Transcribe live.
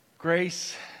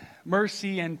Grace,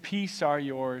 mercy, and peace are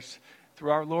yours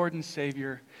through our Lord and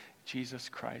Savior, Jesus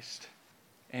Christ.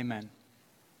 Amen.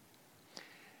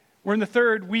 We're in the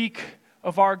third week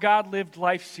of our God Lived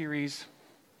Life series,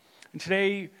 and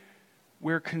today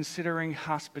we're considering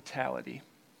hospitality.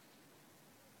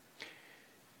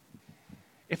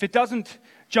 If it doesn't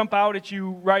jump out at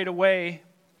you right away,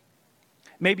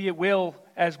 maybe it will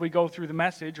as we go through the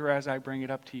message or as I bring it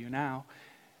up to you now.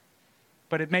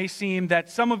 But it may seem that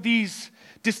some of these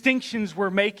distinctions we're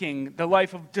making, the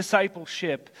life of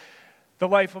discipleship, the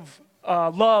life of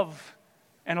love,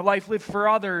 and a life lived for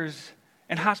others,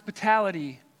 and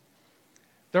hospitality,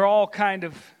 they're all kind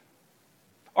of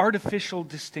artificial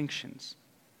distinctions.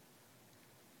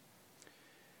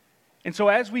 And so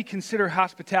as we consider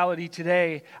hospitality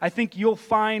today, I think you'll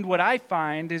find what I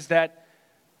find is that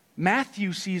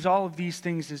Matthew sees all of these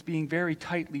things as being very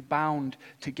tightly bound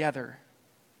together.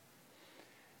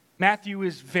 Matthew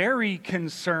is very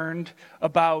concerned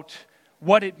about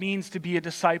what it means to be a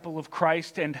disciple of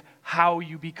Christ and how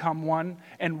you become one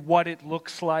and what it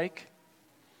looks like.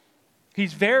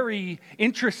 He's very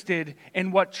interested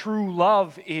in what true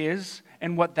love is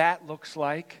and what that looks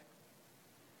like.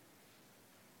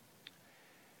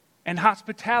 And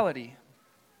hospitality.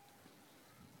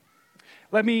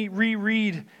 Let me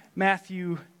reread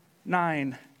Matthew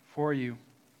 9 for you.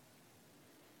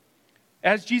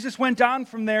 As Jesus went on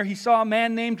from there, he saw a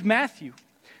man named Matthew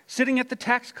sitting at the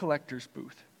tax collector's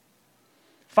booth.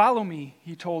 "Follow me,"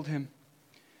 he told him.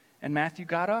 And Matthew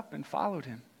got up and followed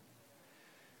him.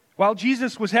 While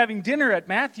Jesus was having dinner at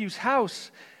Matthew's house,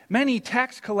 many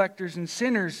tax collectors and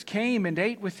sinners came and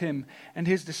ate with him and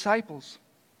his disciples.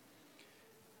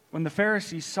 When the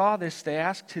Pharisees saw this, they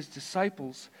asked his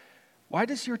disciples, "Why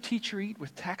does your teacher eat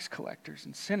with tax collectors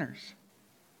and sinners?"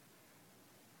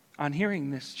 On hearing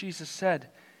this, Jesus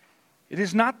said, "It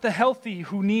is not the healthy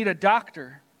who need a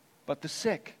doctor, but the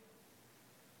sick.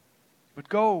 But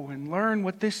go and learn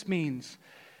what this means.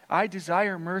 I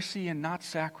desire mercy and not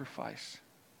sacrifice.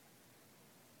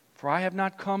 For I have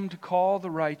not come to call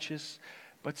the righteous,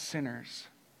 but sinners."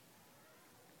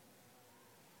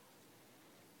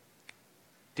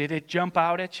 Did it jump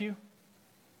out at you?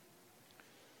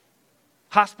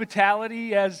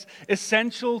 Hospitality as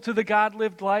essential to the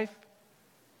God-lived life?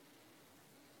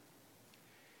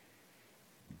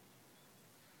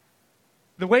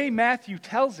 The way Matthew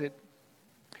tells it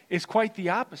is quite the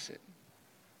opposite.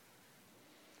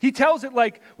 He tells it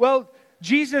like, well,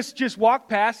 Jesus just walked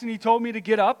past and he told me to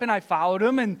get up and I followed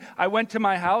him and I went to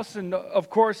my house and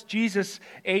of course Jesus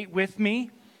ate with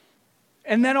me.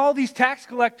 And then all these tax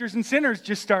collectors and sinners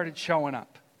just started showing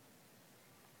up.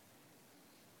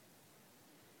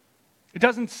 It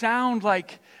doesn't sound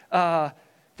like the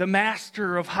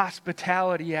master of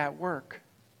hospitality at work.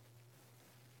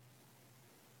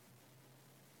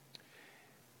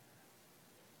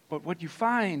 But what you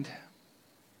find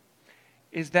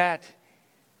is that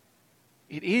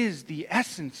it is the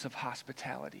essence of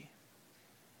hospitality.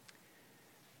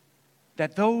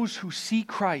 That those who see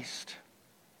Christ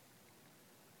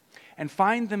and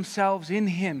find themselves in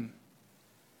Him,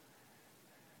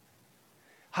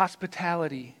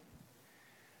 hospitality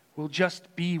will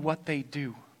just be what they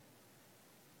do.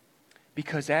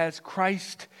 Because as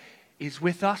Christ is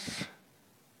with us,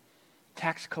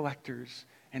 tax collectors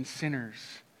and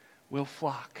sinners will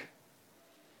flock.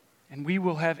 And we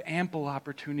will have ample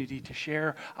opportunity to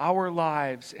share our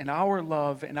lives and our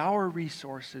love and our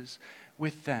resources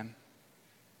with them.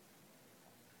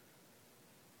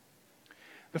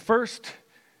 The first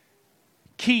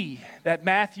key that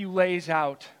Matthew lays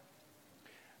out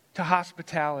to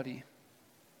hospitality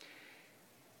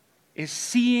is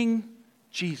seeing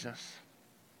Jesus.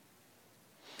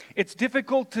 It's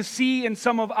difficult to see in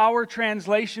some of our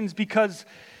translations because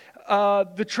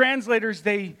the translators,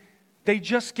 they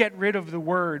just get rid of the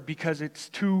word because it's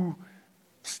too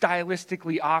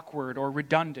stylistically awkward or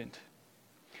redundant.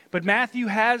 But Matthew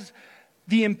has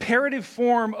the imperative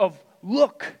form of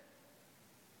look.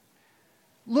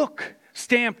 Look,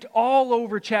 stamped all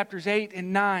over chapters 8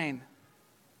 and 9.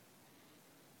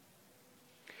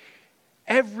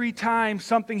 Every time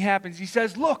something happens, he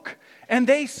says, look, and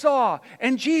they saw,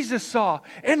 and Jesus saw,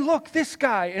 and look this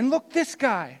guy, and look this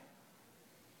guy.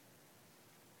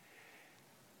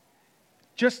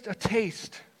 Just a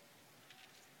taste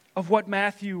of what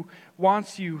Matthew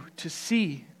wants you to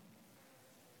see.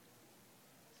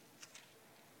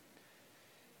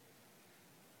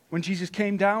 When Jesus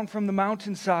came down from the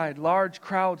mountainside, large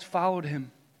crowds followed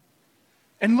him.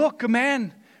 And look, a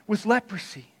man with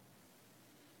leprosy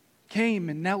came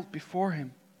and knelt before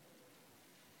him.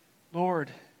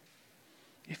 "Lord,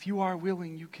 if you are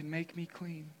willing, you can make me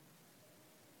clean."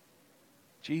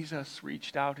 Jesus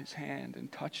reached out his hand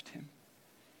and touched him.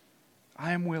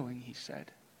 I am willing, he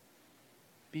said.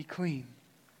 Be clean.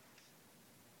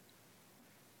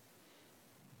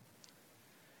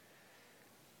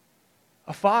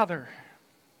 A father,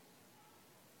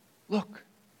 look,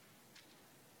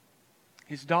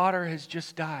 his daughter has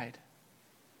just died.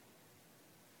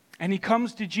 And he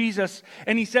comes to Jesus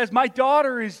and he says, my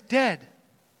daughter is dead.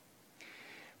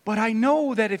 But I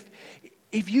know that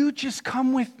if you just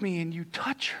come with me and you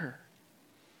touch her,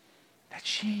 that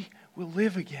she will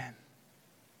live again.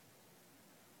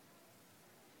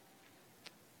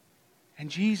 And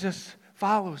Jesus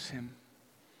follows him.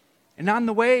 And on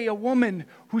the way, a woman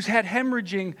who's had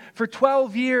hemorrhaging for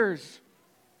 12 years,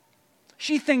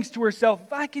 she thinks to herself,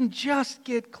 if I can just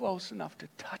get close enough to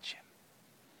touch him,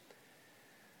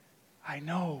 I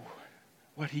know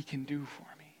what he can do for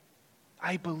me.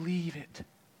 I believe it.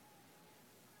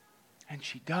 And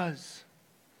she does.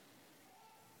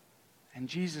 And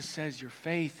Jesus says, your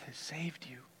faith has saved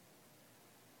you.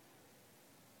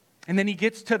 And then he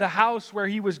gets to the house where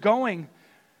he was going,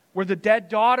 where the dead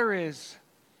daughter is.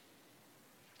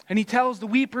 And he tells the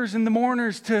weepers and the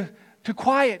mourners to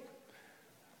quiet.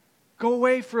 Go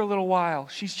away for a little while.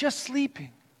 She's just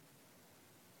sleeping.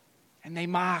 And they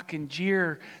mock and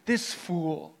jeer this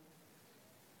fool.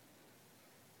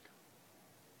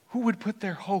 Who would put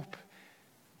their hope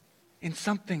in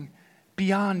something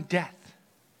beyond death?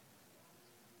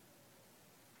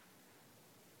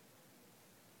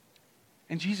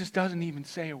 And Jesus doesn't even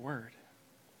say a word.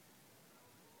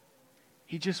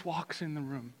 He just walks in the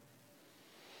room,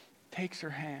 takes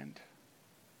her hand,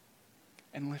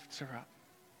 and lifts her up.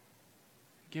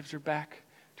 Gives her back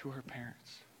to her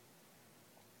parents.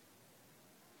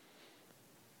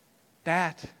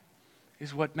 That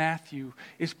is what Matthew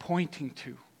is pointing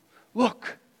to.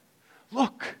 Look,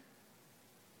 look.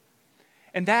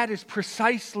 And that is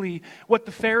precisely what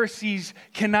the Pharisees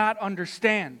cannot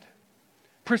understand.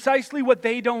 Precisely what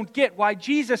they don't get. Why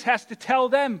Jesus has to tell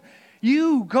them,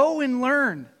 you go and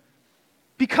learn.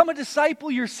 Become a disciple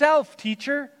yourself,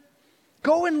 teacher.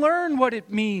 Go and learn what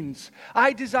it means.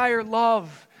 I desire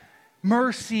love,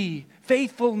 mercy,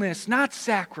 faithfulness, not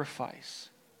sacrifice.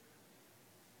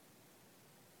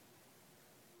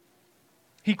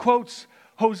 He quotes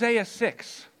Hosea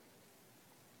 6.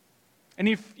 And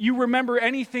if you remember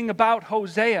anything about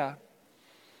Hosea,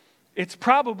 it's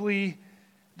probably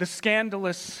the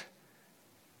scandalous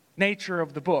nature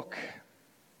of the book,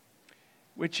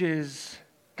 which is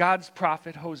God's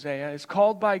prophet Hosea is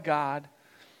called by God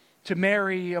to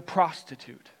marry a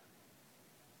prostitute.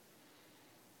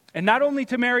 And not only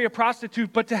to marry a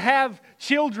prostitute, but to have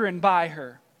children by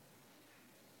her.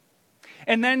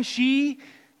 And then she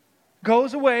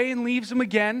goes away and leaves him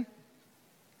again.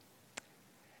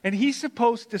 And he's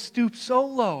supposed to stoop so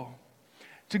low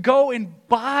to go and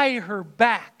buy her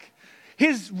back.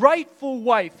 His rightful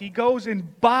wife, he goes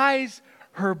and buys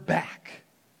her back.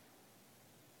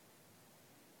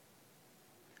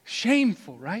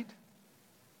 Shameful, right?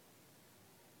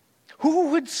 Who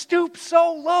would stoop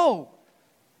so low?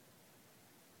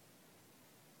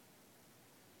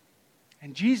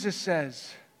 And Jesus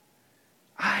says,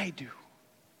 I do.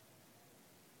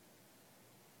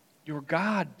 Your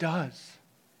God does.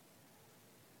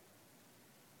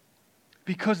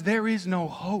 Because there is no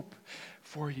hope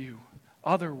for you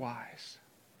otherwise.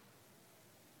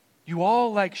 You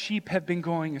all like sheep have been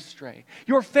going astray.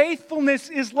 Your faithfulness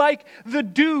is like the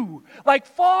dew, like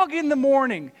fog in the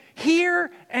morning,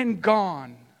 here and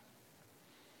gone.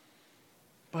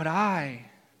 But I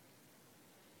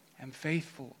am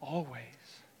faithful always.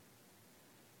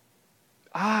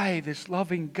 I, this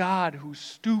loving God who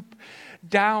stoop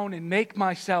down and make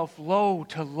myself low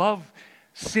to love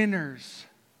sinners.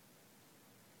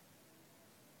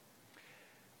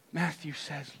 Matthew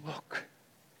says, look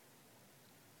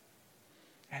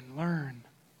and learn.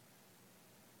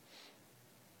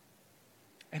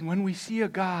 And when we see a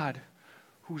God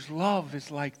whose love is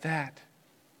like that,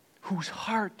 whose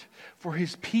heart for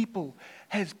his people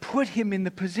has put him in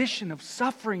the position of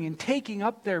suffering and taking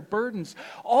up their burdens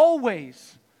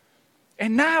always,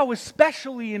 and now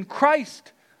especially in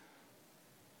Christ,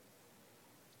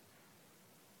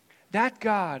 that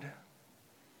God,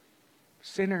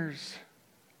 sinners,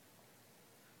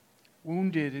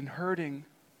 wounded and hurting,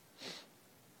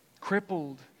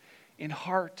 crippled in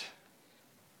heart,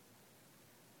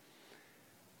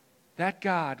 that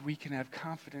God we can have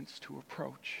confidence to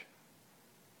approach.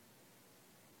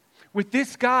 With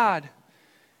this God,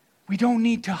 we don't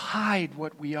need to hide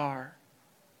what we are.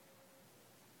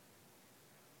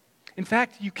 In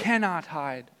fact, you cannot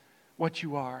hide what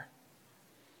you are.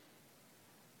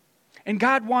 And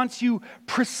God wants you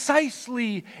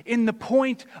precisely in the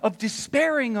point of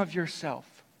despairing of yourself,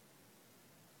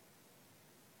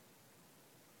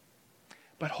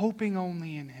 but hoping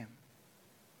only in Him.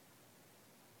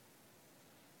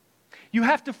 You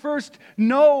have to first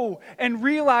know and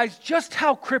realize just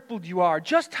how crippled you are,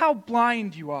 just how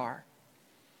blind you are.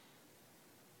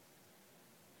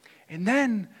 And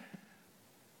then,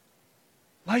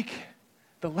 like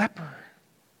the leper,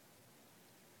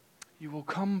 you will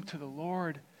come to the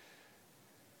Lord,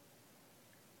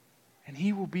 and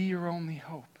He will be your only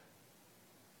hope.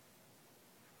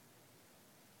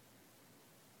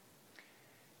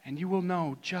 And you will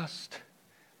know just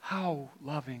how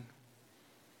loving,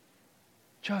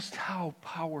 just how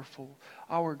powerful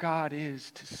our God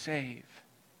is to save.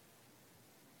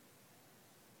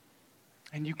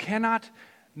 And you cannot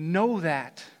know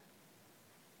that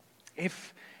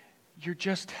if you're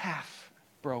just half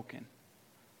broken,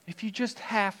 if you just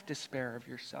half despair of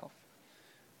yourself.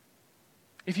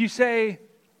 If you say,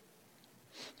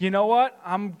 you know what,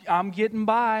 I'm getting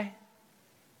by.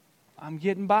 I'm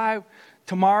getting by.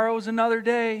 Tomorrow's another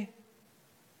day.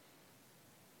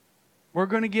 We're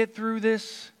going to get through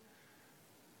this.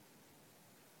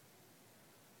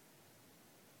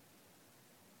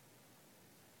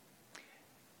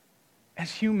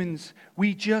 As humans,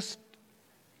 we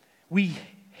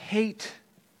hate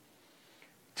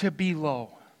to be low.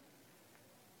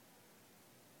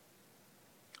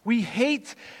 We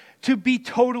hate to be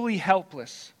totally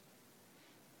helpless.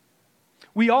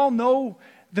 We all know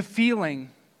the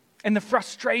feeling and the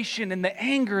frustration and the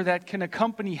anger that can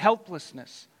accompany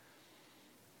helplessness.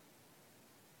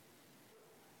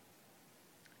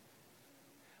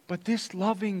 But this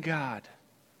loving God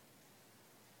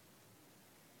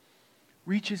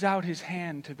reaches out His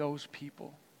hand to those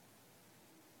people.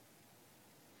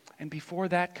 And before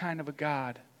that kind of a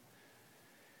God,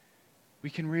 we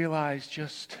can realize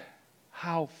just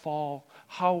how far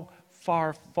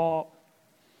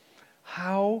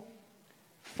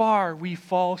we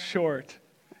fall short.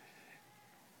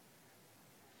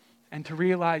 And to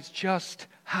realize just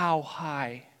how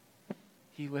high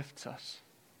He lifts us.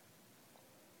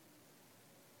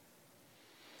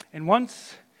 And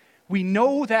once we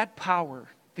know that power,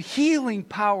 the healing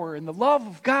power and the love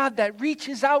of God that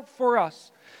reaches out for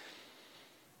us,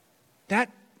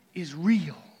 that is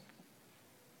real.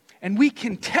 And we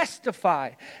can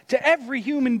testify to every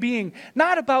human being,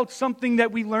 not about something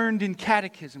that we learned in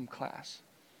catechism class,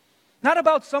 not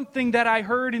about something that I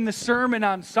heard in the sermon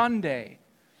on Sunday,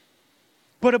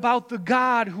 but about the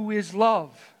God who is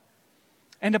love,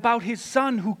 and about His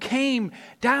Son who came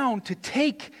down to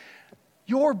take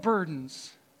your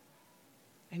burdens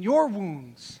and your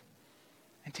wounds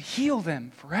and to heal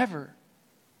them forever.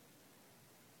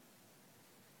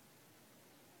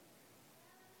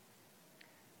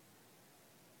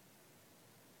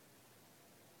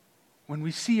 When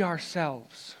we see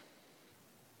ourselves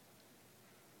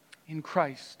in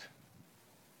Christ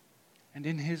and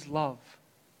in His love,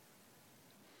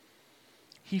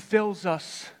 He fills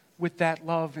us with that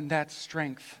love and that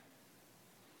strength.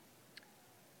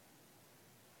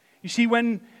 You see,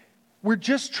 when we're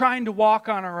just trying to walk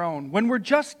on our own, when we're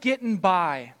just getting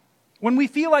by, when we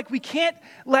feel like we can't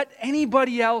let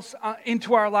anybody else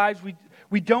into our lives,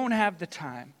 we don't have the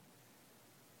time.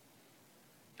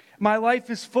 My life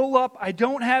is full up. I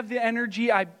don't have the energy.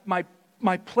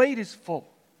 My plate is full.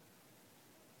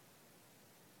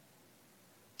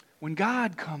 When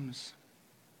God comes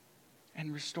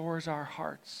and restores our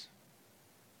hearts,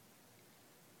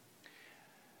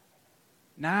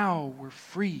 now we're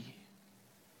free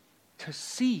to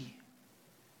see.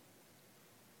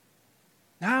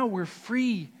 Now we're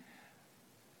free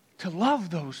to love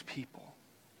those people.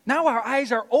 Now our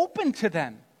eyes are open to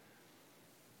them.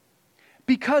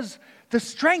 Because the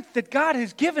strength that God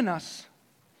has given us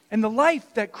and the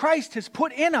life that Christ has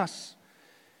put in us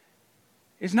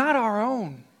is not our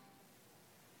own.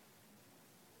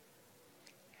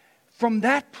 From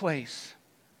that place,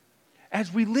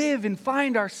 as we live and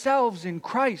find ourselves in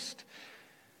Christ,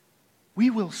 we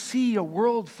will see a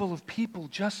world full of people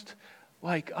just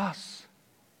like us,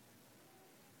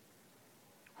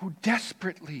 who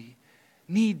desperately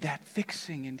need that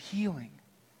fixing and healing,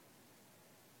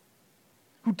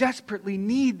 who desperately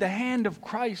need the hand of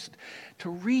Christ to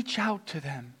reach out to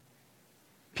them.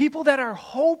 People that are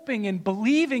hoping and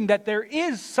believing that there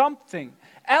is something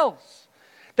else,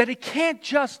 that it can't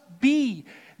just be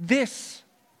this.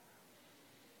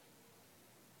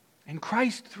 And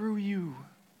Christ, through you,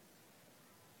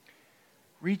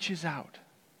 reaches out.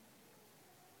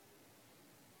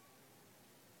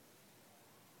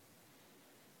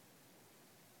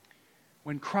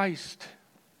 when Christ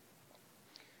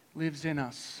lives in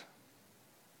us,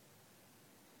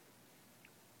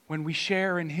 when we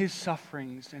share in His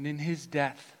sufferings and in His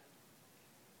death,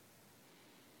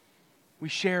 we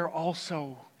share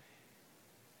also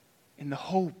in the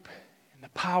hope and the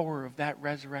power of that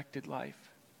resurrected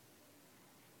life.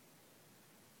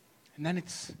 And then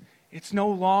it's no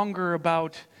longer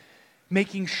about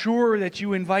making sure that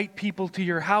you invite people to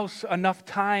your house enough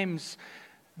times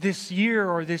this year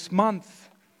or this month.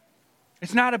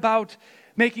 It's not about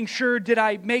making sure, did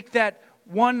I make that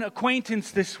one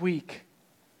acquaintance this week?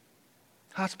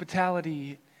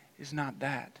 Hospitality is not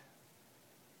that.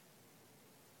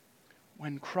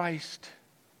 When Christ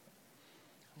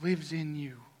lives in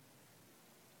you,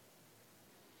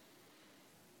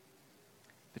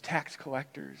 the tax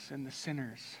collectors and the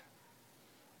sinners,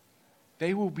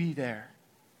 they will be there.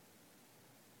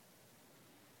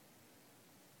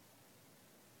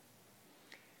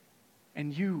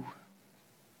 And you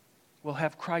will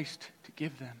have Christ to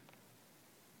give them.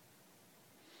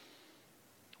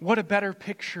 What a better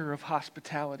picture of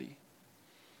hospitality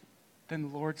than the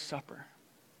Lord's Supper.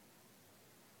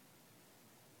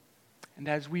 And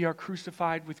as we are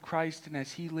crucified with Christ and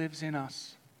as He lives in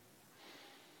us,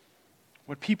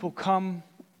 what people come,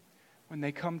 when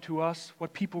they come to us,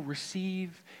 what people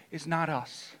receive is not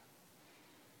us,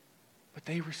 but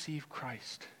they receive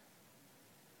Christ.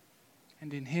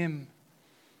 And in Him,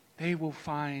 they will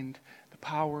find the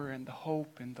power and the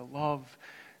hope and the love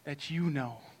that you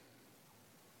know.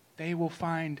 They will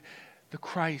find the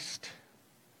Christ,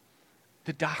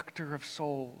 the doctor of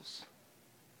souls.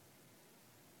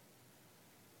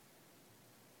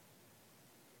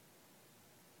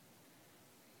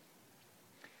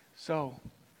 So,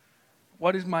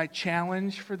 what is my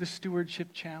challenge for the Stewardship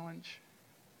Challenge?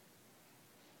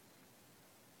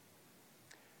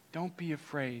 Don't be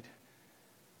afraid.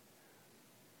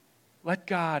 Let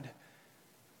God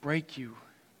break you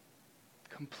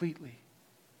completely.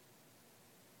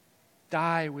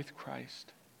 Die with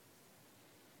Christ,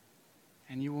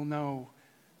 and you will know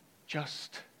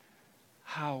just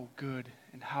how good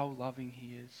and how loving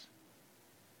He is.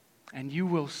 And you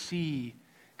will see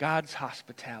God's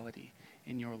hospitality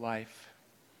in your life,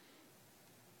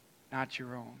 not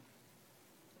your own.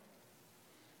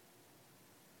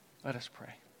 Let us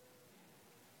pray.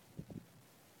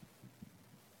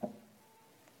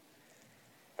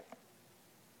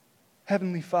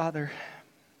 Heavenly Father,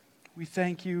 we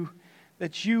thank you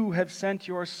that you have sent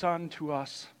your Son to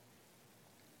us,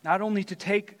 not only to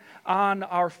take on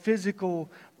our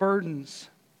physical burdens,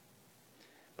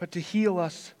 but to heal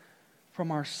us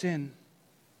from our sin.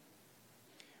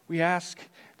 We ask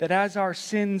that as our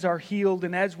sins are healed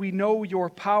and as we know your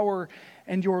power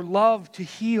and your love to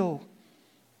heal,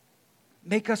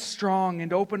 make us strong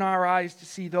and open our eyes to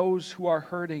see those who are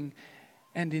hurting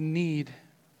and in need.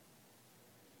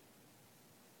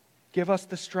 Give us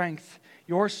the strength,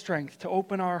 your strength, to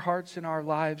open our hearts and our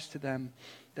lives to them,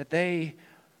 that they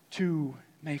too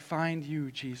may find you,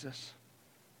 Jesus.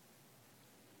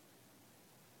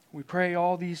 We pray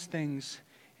all these things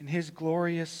in His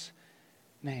glorious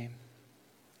name.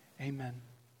 Amen.